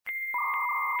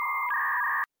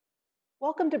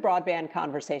Welcome to Broadband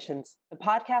Conversations, the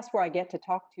podcast where I get to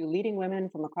talk to leading women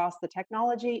from across the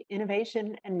technology,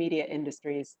 innovation, and media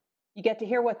industries. You get to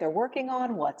hear what they're working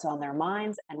on, what's on their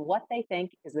minds, and what they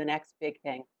think is the next big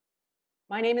thing.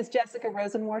 My name is Jessica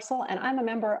Rosenworcel, and I'm a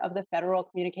member of the Federal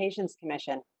Communications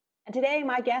Commission. And today,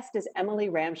 my guest is Emily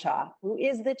Ramshaw, who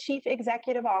is the Chief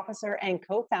Executive Officer and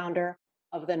co founder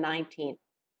of The 19th,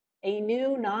 a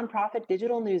new nonprofit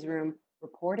digital newsroom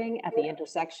reporting at the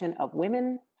intersection of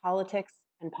women, politics,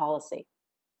 and policy.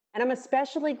 And I'm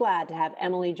especially glad to have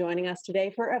Emily joining us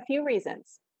today for a few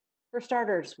reasons. For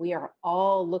starters, we are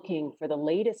all looking for the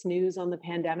latest news on the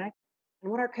pandemic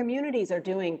and what our communities are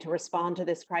doing to respond to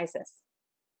this crisis.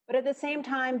 But at the same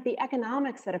time, the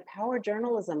economics that have powered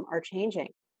journalism are changing.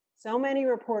 So many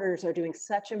reporters are doing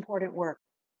such important work,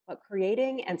 but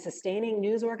creating and sustaining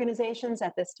news organizations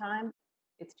at this time,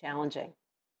 it's challenging.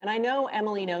 And I know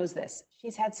Emily knows this.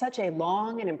 She's had such a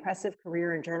long and impressive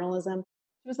career in journalism.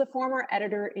 She was the former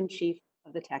editor-in-chief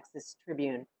of the Texas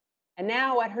Tribune. And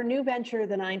now at her new venture,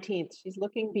 The 19th, she's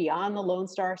looking beyond the Lone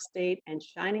Star State and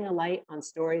shining a light on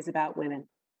stories about women.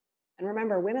 And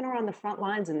remember, women are on the front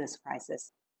lines in this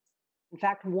crisis. In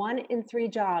fact, 1 in 3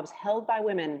 jobs held by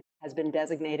women has been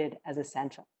designated as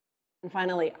essential. And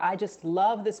finally, I just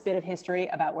love this bit of history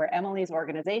about where Emily's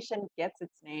organization gets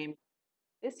its name.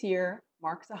 This year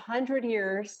marks 100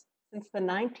 years since the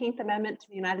 19th Amendment to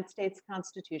the United States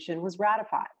Constitution was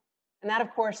ratified. And that,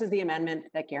 of course, is the amendment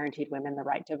that guaranteed women the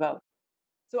right to vote.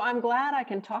 So I'm glad I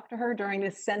can talk to her during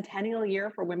this centennial year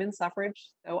for women's suffrage,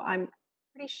 though I'm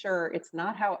pretty sure it's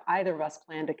not how either of us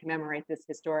plan to commemorate this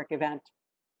historic event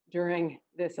during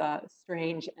this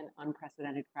strange and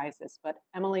unprecedented crisis. But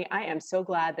Emily, I am so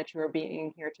glad that you are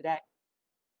being here today.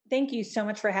 Thank you so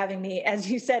much for having me. As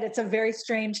you said, it's a very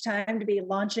strange time to be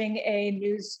launching a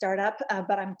news startup,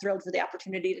 but I'm thrilled for the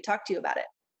opportunity to talk to you about it.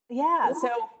 Yeah, so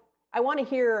I want to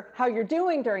hear how you're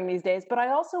doing during these days, but I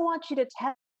also want you to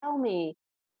tell me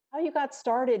how you got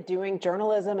started doing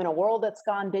journalism in a world that's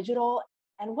gone digital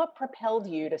and what propelled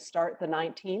you to start the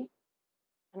 19th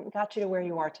and got you to where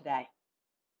you are today.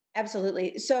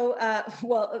 Absolutely. So,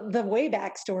 well, the way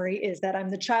back story is that I'm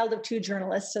the child of 2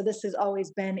 journalists. So this has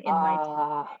always been in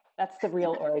my. That's the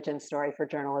real origin story for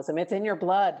journalism. It's in your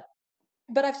blood.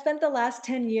 But I've spent the last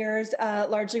 10 years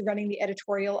largely running the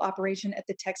editorial operation at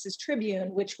the Texas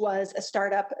Tribune, which was a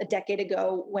startup a decade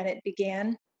ago when it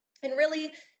began. And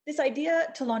really, this idea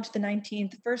to launch the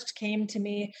 19th first came to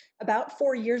me about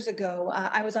 4 years ago.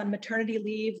 I was on maternity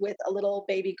leave with a little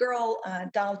baby girl.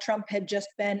 Donald Trump had just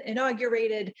been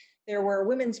inaugurated. There were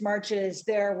women's marches.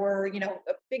 There were,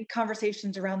 big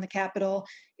conversations around the Capitol.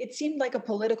 It seemed like a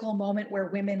political moment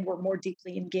where women were more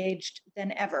deeply engaged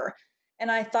than ever.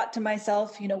 And I thought to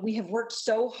myself, we have worked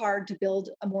so hard to build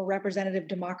a more representative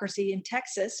democracy in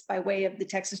Texas by way of the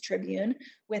Texas Tribune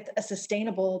with a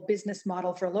sustainable business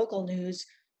model for local news.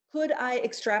 Could I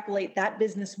extrapolate that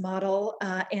business model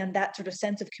and that sort of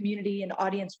sense of community and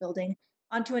audience building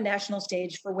onto a national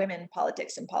stage for women,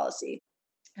 politics, and policy?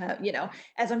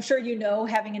 As I'm sure you know,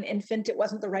 having an infant, it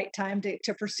wasn't the right time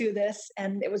to pursue this.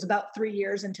 And it was about 3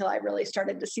 years until I really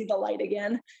started to see the light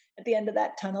again at the end of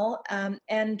that tunnel.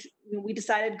 And we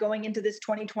decided going into this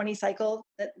 2020 cycle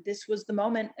that this was the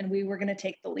moment and we were going to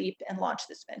take the leap and launch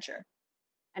this venture.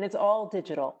 And it's all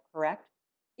digital, correct?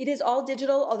 It is all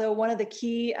digital, although one of the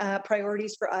key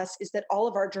priorities for us is that all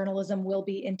of our journalism will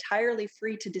be entirely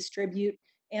free to distribute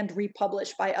and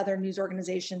republish by other news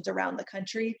organizations around the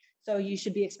country. So you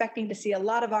should be expecting to see a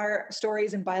lot of our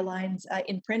stories and bylines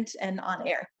in print and on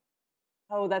air.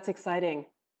 Oh, that's exciting.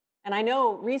 And I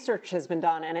know research has been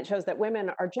done and it shows that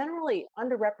women are generally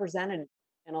underrepresented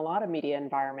in a lot of media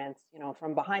environments,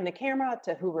 from behind the camera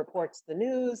to who reports the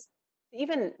news,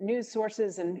 even news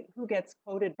sources and who gets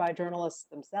quoted by journalists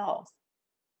themselves.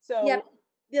 So, Yep.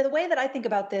 Yeah, the way that I think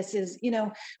about this is,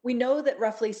 we know that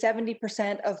roughly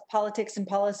 70% of politics and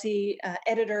policy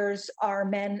editors are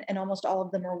men, and almost all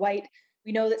of them are white.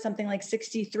 We know that something like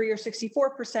 63 or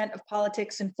 64% of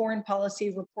politics and foreign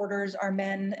policy reporters are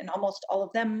men, and almost all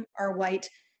of them are white.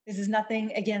 This is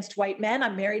nothing against white men.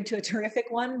 I'm married to a terrific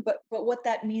one, but what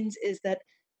that means is that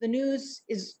the news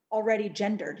is already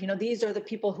gendered. These are the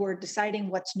people who are deciding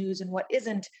what's news and what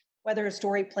isn't, whether a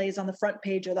story plays on the front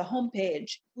page or the home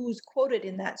page, who's quoted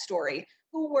in that story,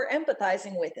 who we're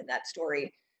empathizing with in that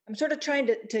story. I'm sort of trying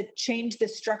to change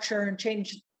this structure and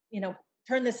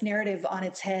turn this narrative on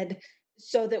its head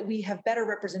so that we have better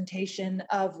representation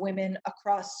of women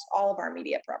across all of our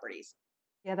media properties.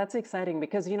 yeah, that's exciting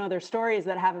because, there's stories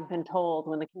that haven't been told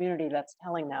when the community that's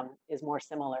telling them is more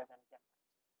similar than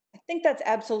different. I think that's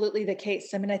absolutely the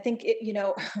case. I mean, I think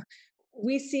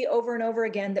we see over and over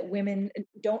again that women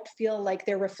don't feel like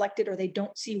they're reflected, or they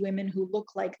don't see women who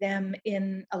look like them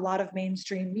in a lot of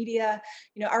mainstream media.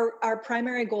 Our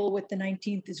primary goal with the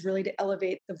 19th is really to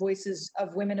elevate the voices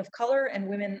of women of color and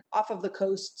women off of the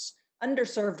coasts,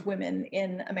 underserved women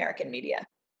in American media.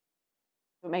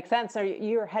 It makes sense. So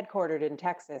you're headquartered in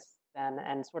Texas then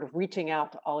and sort of reaching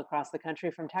out all across the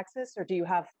country from Texas, or do you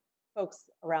have folks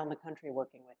around the country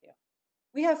working with you?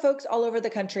 We have folks all over the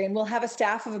country, and we'll have a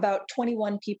staff of about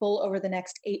 21 people over the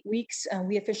next 8 weeks.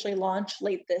 We officially launch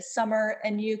late this summer,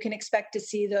 and you can expect to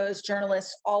see those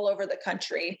journalists all over the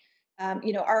country.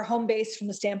 Our home base from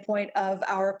the standpoint of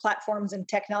our platforms and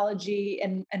technology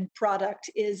and product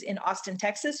is in Austin,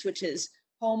 Texas, which is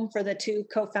home for the two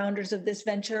co-founders of this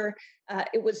venture.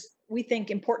 It was, we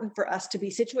think, important for us to be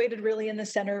situated really in the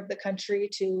center of the country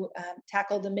to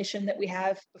tackle the mission that we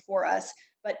have before us.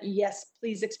 But yes,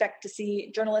 please expect to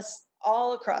see journalists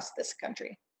all across this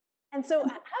country. And so, how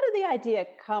did the idea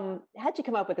come? How'd you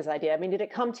come up with this idea? I mean, did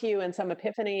it come to you in some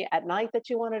epiphany at night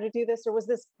that you wanted to do this, or was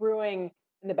this brewing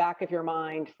in the back of your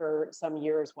mind for some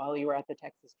years while you were at the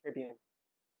Texas Tribune?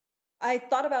 I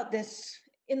thought about this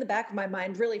in the back of my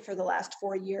mind really for the last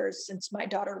 4 years since my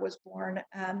daughter was born.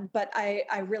 But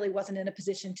I really wasn't in a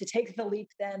position to take the leap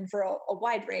then for a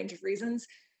wide range of reasons.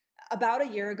 About a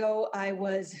year ago, I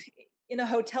was in a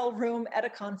hotel room at a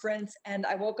conference, and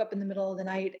I woke up in the middle of the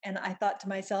night and I thought to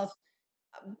myself,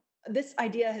 this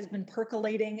idea has been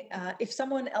percolating. If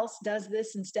someone else does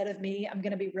this instead of me, I'm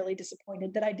going to be really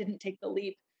disappointed that I didn't take the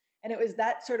leap. And it was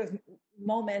that sort of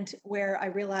moment where I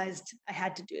realized I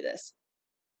had to do this.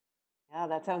 Yeah,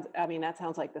 that sounds. I mean, that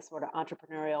sounds like the sort of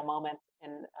entrepreneurial moment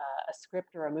in a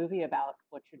script or a movie about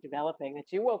what you're developing. That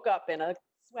you woke up in a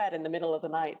sweat in the middle of the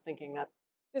night, thinking that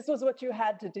this was what you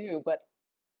had to do. But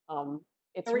um,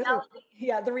 The it's really reality,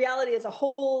 yeah, the reality is a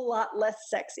whole lot less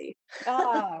sexy.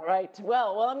 right.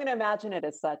 Well, I'm going to imagine it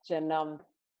as such. And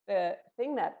the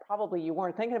thing that probably you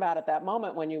weren't thinking about at that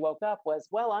moment when you woke up was,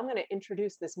 well, I'm going to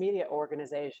introduce this media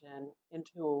organization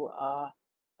into a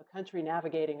country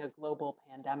navigating a global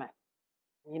pandemic.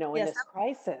 In Yes, this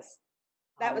crisis.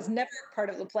 that was Um, never part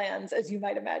of the plans, as you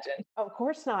might imagine. of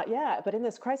course not. Yeah. But in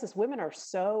this crisis, women are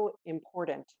so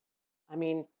important. I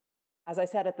mean, as I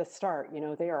said at the start,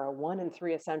 they are one in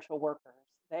three essential workers.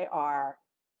 They are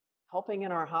helping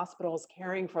in our hospitals,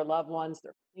 caring for loved ones.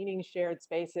 They're cleaning shared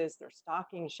spaces. They're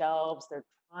stocking shelves. They're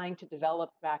trying to develop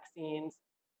vaccines.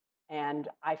 And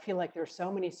I feel like there's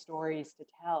so many stories to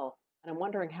tell. And I'm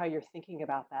wondering how you're thinking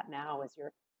about that now as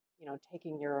you're,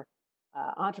 taking your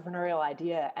entrepreneurial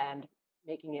idea and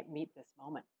making it meet this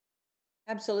moment.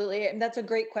 Absolutely. And that's a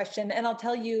great question. And I'll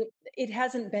tell you, it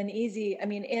hasn't been easy. I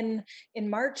mean, in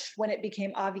March, when it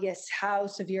became obvious how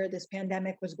severe this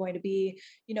pandemic was going to be,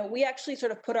 we actually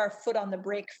sort of put our foot on the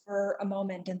brake for a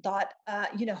moment and thought,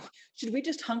 should we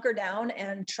just hunker down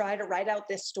and try to ride out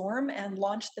this storm and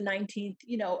launch the 19th,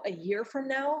 a year from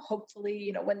now,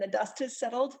 hopefully, when the dust has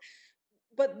settled.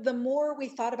 But the more we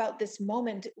thought about this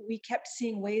moment, we kept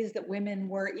seeing ways that women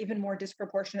were even more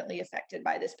disproportionately affected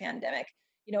by this pandemic.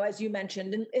 As you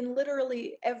mentioned, in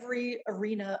literally every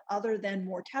arena other than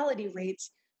mortality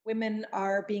rates, women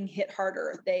are being hit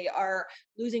harder. They are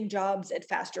losing jobs at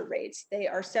faster rates. They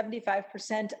are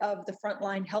 75% of the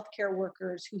frontline healthcare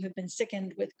workers who have been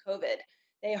sickened with COVID.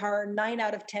 They are 9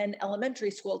 out of 10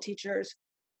 elementary school teachers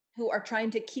who are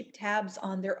trying to keep tabs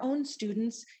on their own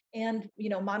students and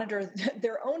monitor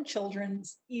their own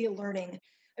children's e-learning.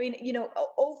 I mean,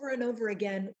 over and over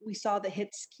again we saw the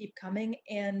hits keep coming,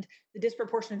 and the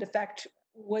disproportionate effect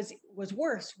was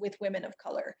worse with women of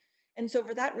color. And so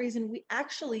for that reason we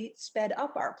actually sped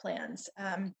up our plans.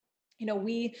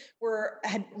 We were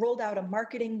had rolled out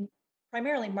a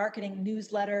primarily marketing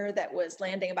newsletter that was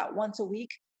landing about once a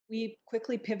week. We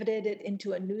quickly pivoted it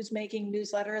into a newsmaking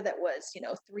newsletter that was,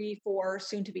 3, 4,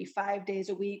 soon to be 5 days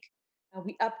a week.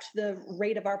 We upped the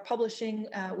rate of our publishing.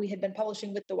 We had been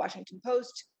publishing with the Washington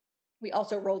Post. We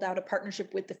also rolled out a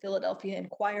partnership with the Philadelphia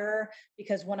Inquirer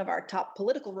because one of our top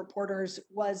political reporters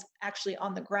was actually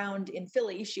on the ground in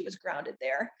Philly. She was grounded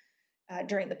there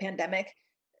during the pandemic.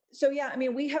 So yeah, I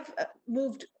mean, we have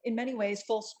moved in many ways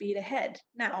full speed ahead.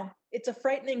 Now, it's a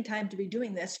frightening time to be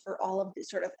doing this for all of the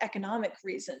sort of economic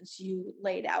reasons you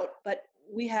laid out, but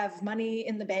we have money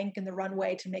in the bank and the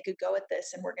runway to make a go at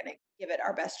this, and we're going to give it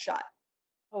our best shot.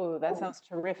 Oh, that sounds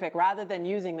terrific. Rather than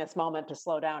using this moment to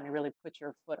slow down, you really put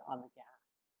your foot on the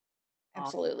gas. Um,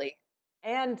 Absolutely.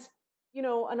 and,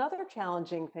 another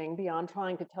challenging thing beyond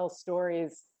trying to tell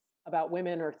stories about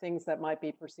women or things that might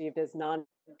be perceived as non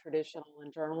traditional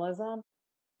in journalism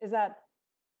is that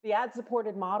The ad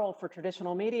supported model for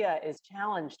traditional media is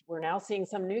challenged. We're now seeing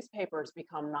some newspapers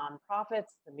become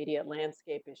nonprofits. The media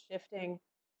landscape is shifting.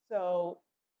 So,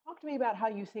 talk to me about how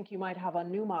you think you might have a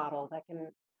new model that can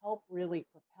help really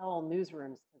propel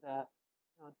newsrooms to the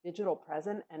digital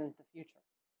present and the future.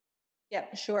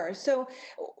 Yeah, sure. So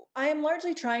I am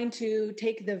largely trying to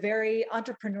take the very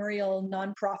entrepreneurial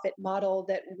nonprofit model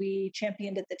that we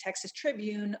championed at the Texas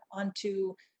Tribune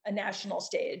onto a national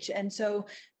stage. And so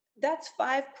that's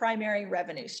five primary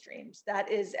revenue streams. That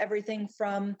is everything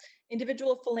from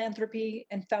individual philanthropy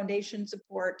and foundation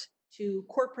support to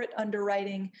corporate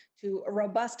underwriting to a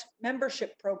robust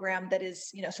membership program that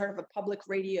is, sort of a public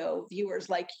radio viewers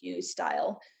like you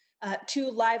style, to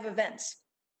live events.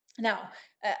 Now,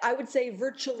 I would say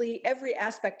virtually every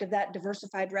aspect of that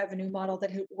diversified revenue model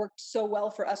that had worked so well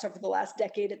for us over the last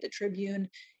decade at the Tribune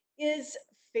is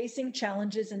facing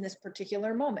challenges in this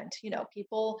particular moment.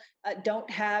 People don't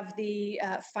have the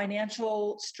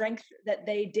financial strength that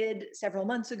they did several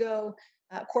months ago.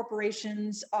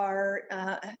 Corporations are,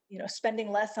 spending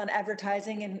less on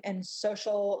advertising and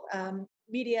social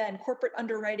media and corporate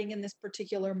underwriting in this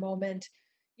particular moment.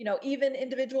 Even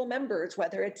individual members,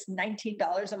 whether it's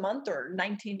 $19 a month or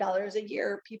 $19 a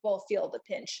year, people feel the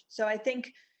pinch. So I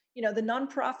think, the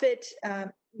nonprofit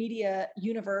media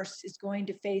universe is going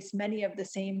to face many of the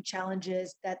same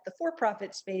challenges that the for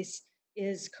profit space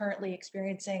is currently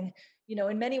experiencing.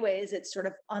 In many ways, it's sort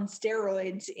of on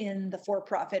steroids in the for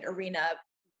profit arena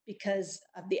because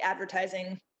of the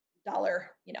advertising dollar,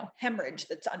 hemorrhage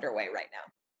that's underway right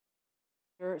now.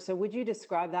 Sure. So, would you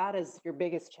describe that as your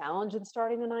biggest challenge in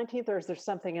starting the 19th, or is there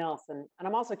something else? And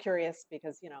I'm also curious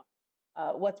because,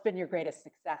 what's been your greatest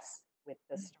success with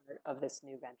the start of this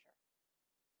new venture?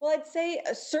 Well, I'd say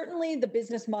certainly the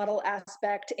business model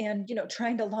aspect and,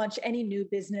 trying to launch any new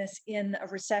business in a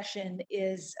recession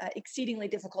is exceedingly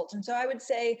difficult. And so I would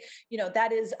say,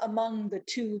 that is among the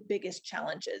two biggest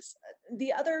challenges.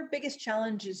 The other biggest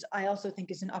challenge is I also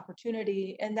think is an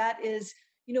opportunity, and that is,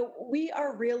 we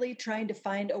are really trying to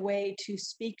find a way to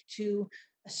speak to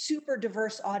a super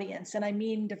diverse audience. And I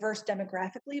mean diverse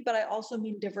demographically, but I also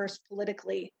mean diverse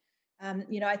politically.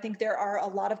 I think there are a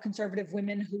lot of conservative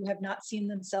women who have not seen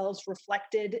themselves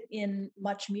reflected in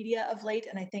much media of late.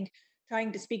 And I think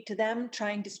trying to speak to them,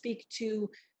 trying to speak to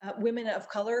women of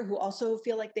color who also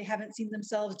feel like they haven't seen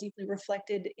themselves deeply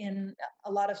reflected in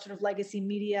a lot of sort of legacy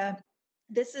media.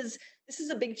 This is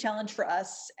a big challenge for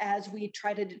us as we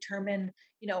try to determine,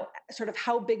 sort of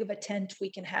how big of a tent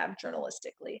we can have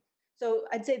journalistically. So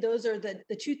I'd say those are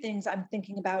the two things I'm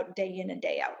thinking about day in and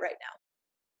day out right now.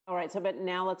 All right. So, but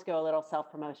now let's go a little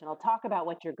self promotional. Talk about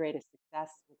what your greatest success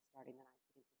with starting the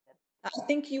 19th has I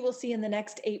think you will see in the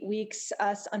next 8 weeks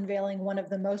us unveiling one of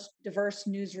the most diverse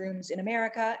newsrooms in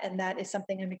America, and that is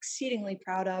something I'm exceedingly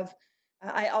proud of.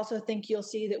 I also think you'll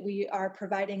see that we are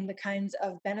providing the kinds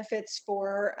of benefits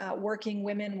for working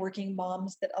women, working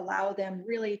moms that allow them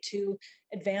really to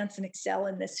advance and excel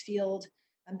in this field.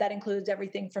 That includes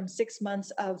everything from 6 months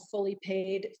of fully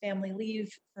paid family leave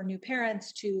for new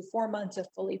parents to 4 months of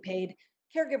fully paid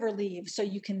caregiver leave, so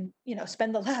you can,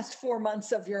 spend the last 4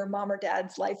 months of your mom or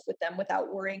dad's life with them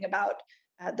without worrying about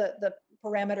the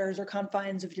parameters or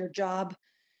confines of your job.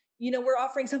 We're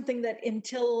offering something that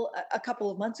until a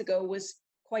couple of months ago was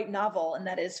quite novel, and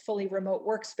that is fully remote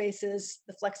workspaces,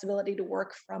 the flexibility to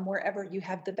work from wherever you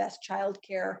have the best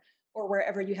childcare or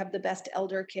wherever you have the best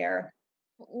elder care.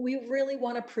 We really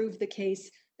want to prove the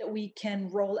case that we can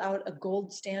roll out a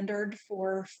gold standard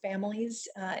for families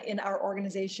in our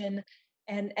organization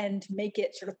and make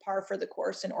it sort of par for the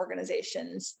course in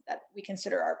organizations that we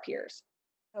consider our peers.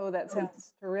 Oh, that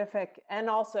sounds terrific. And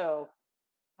also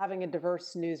having a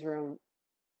diverse newsroom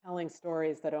telling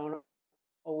stories that don't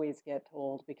always get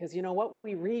told because what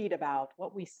we read about,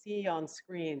 what we see on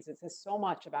screens, it says so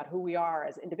much about who we are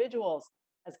as individuals,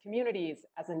 as communities,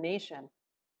 as a nation.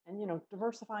 And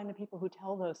diversifying the people who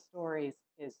tell those stories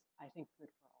is, I think, good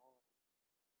for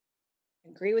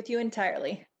all Agree with you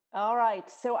entirely. of us. All right.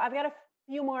 So I've got a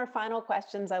few more final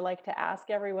questions I like to ask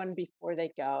everyone before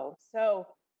they go. So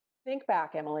think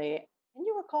back, Emily. Can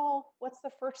you recall what's the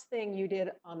first thing you did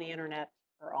on the internet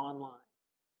or online?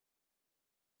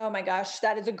 Oh my gosh,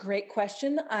 that is a great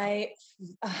question. I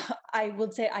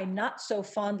would say I not so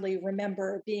fondly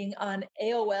remember being on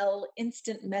AOL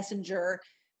Instant Messenger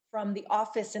from the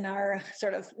office in our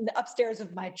sort of upstairs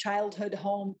of my childhood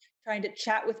home, trying to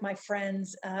chat with my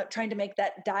friends, trying to make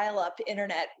that dial-up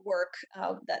internet work,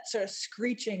 that sort of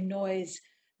screeching noise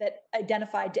that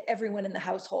identified to everyone in the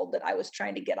household that I was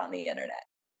trying to get on the internet.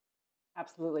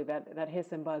 Absolutely. That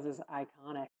hiss and buzz is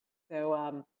iconic.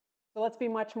 So So let's be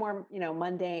much more,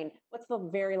 mundane. What's the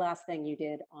very last thing you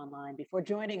did online before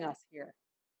joining us here?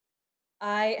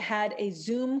 I had a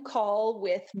Zoom call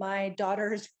with my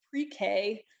daughter's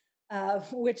pre-K,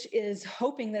 which is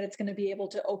hoping that it's going to be able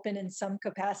to open in some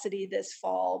capacity this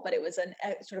fall. But it was a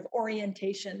sort of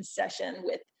orientation session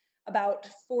with about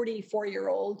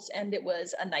 44-year-olds, and it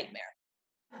was a nightmare.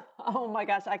 Oh my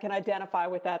gosh, I can identify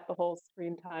with that, the whole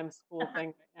screen time school thing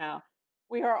right now.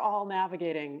 We are all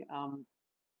navigating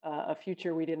a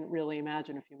future we didn't really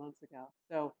imagine a few months ago.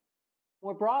 So,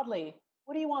 more broadly,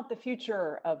 what do you want the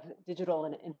future of digital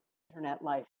and internet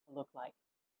life to look like?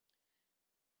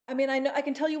 I mean, I know I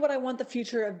can tell you what I want the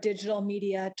future of digital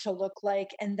media to look like,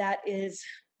 and that is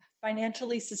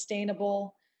financially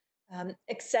sustainable,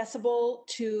 accessible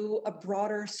to a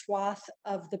broader swath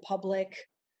of the public,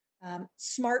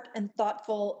 smart and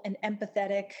thoughtful and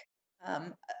empathetic,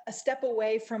 a step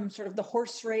away from sort of the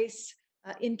horse race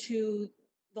into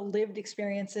the lived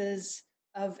experiences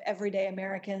of everyday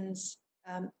Americans,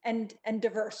 and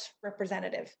diverse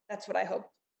representative. That's what I hope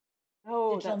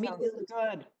Oh, digital that media sounds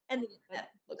good. and the That- internet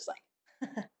looks like.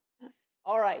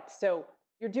 All right. So,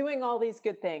 you're doing all these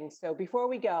good things. So, before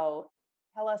we go,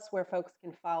 tell us where folks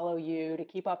can follow you to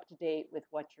keep up to date with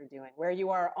what you're doing, where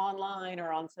you are online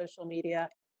or on social media,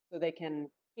 so they can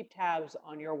keep tabs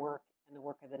on your work and the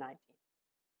work of the 19th.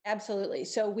 Absolutely.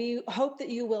 So we hope that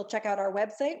you will check out our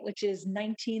website, which is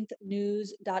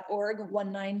 19thnews.org,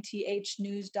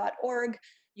 19thnews.org.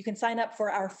 You can sign up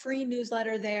for our free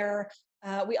newsletter there.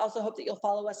 We also hope that you'll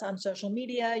follow us on social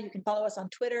media. You can follow us on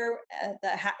Twitter.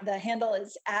 The handle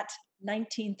is at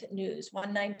 19th News,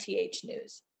 19th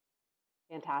News.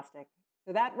 Fantastic.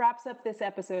 So that wraps up this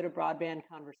episode of Broadband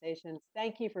Conversations.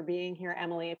 Thank you for being here,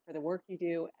 Emily, for the work you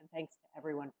do, and thanks to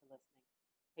everyone for listening.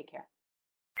 Take care.